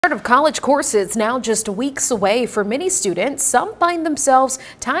Start of college courses now just weeks away for many students. Some find themselves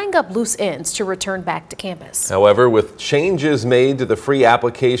tying up loose ends to return back to campus. However, with changes made to the free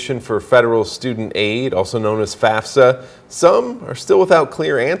application for federal student aid, also known as FAFSA, some are still without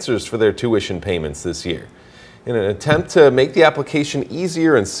clear answers for their tuition payments this year. In an attempt to make the application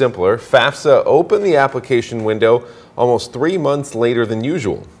easier and simpler, FAFSA opened the application window almost 3 months later than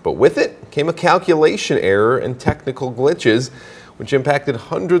usual. But with it came a calculation error and technical glitches, which impacted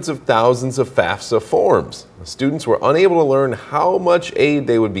hundreds of thousands of FAFSA forms. The students were unable to learn how much aid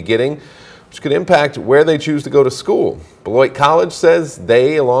they would be getting, which could impact where they choose to go to school. Beloit College says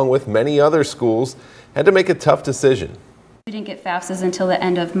they, along with many other schools, had to make a tough decision. We didn't get FAFSAs until the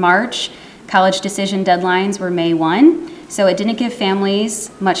end of March. College decision deadlines were May 1, so it didn't give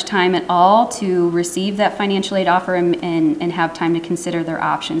families much time at all to receive that financial aid offer and have time to consider their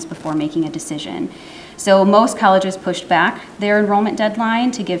options before making a decision. So most colleges pushed back their enrollment deadline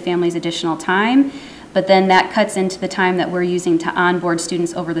to give families additional time, but then that cuts into the time that we're using to onboard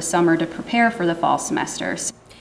students over the summer to prepare for the fall semesters.